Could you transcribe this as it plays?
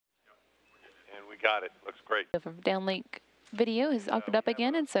got it. Looks great. The downlink video has opened up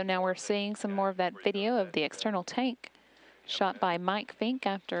again, and so now we're seeing some more of that video of the external tank shot by Mike Fink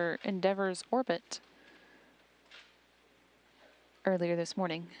after Endeavour's orbit earlier this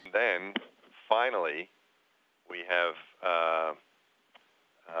morning. Then, finally, we have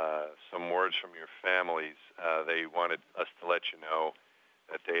some words from your families. They wanted us to let you know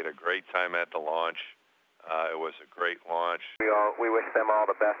that they had a great time at the launch. It was a great launch. We wish them all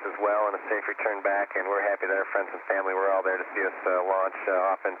the best as well and a safe return back, and we're happy that our friends and family were all there to see us launch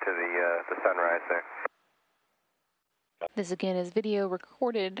off into the sunrise there. This again is video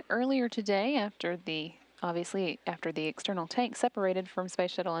recorded earlier today obviously after the external tank separated from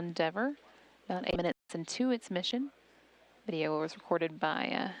Space Shuttle Endeavour, about 8 minutes into its mission. Video was recorded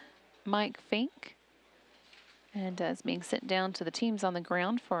by Mike Fink and is being sent down to the teams on the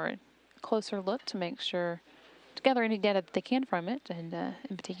ground for a closer look to make sure, to gather any data that they can from it, and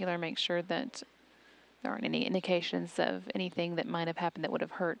in particular make sure that there aren't any indications of anything that might have happened that would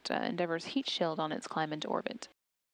have hurt Endeavour's heat shield on its climb into orbit.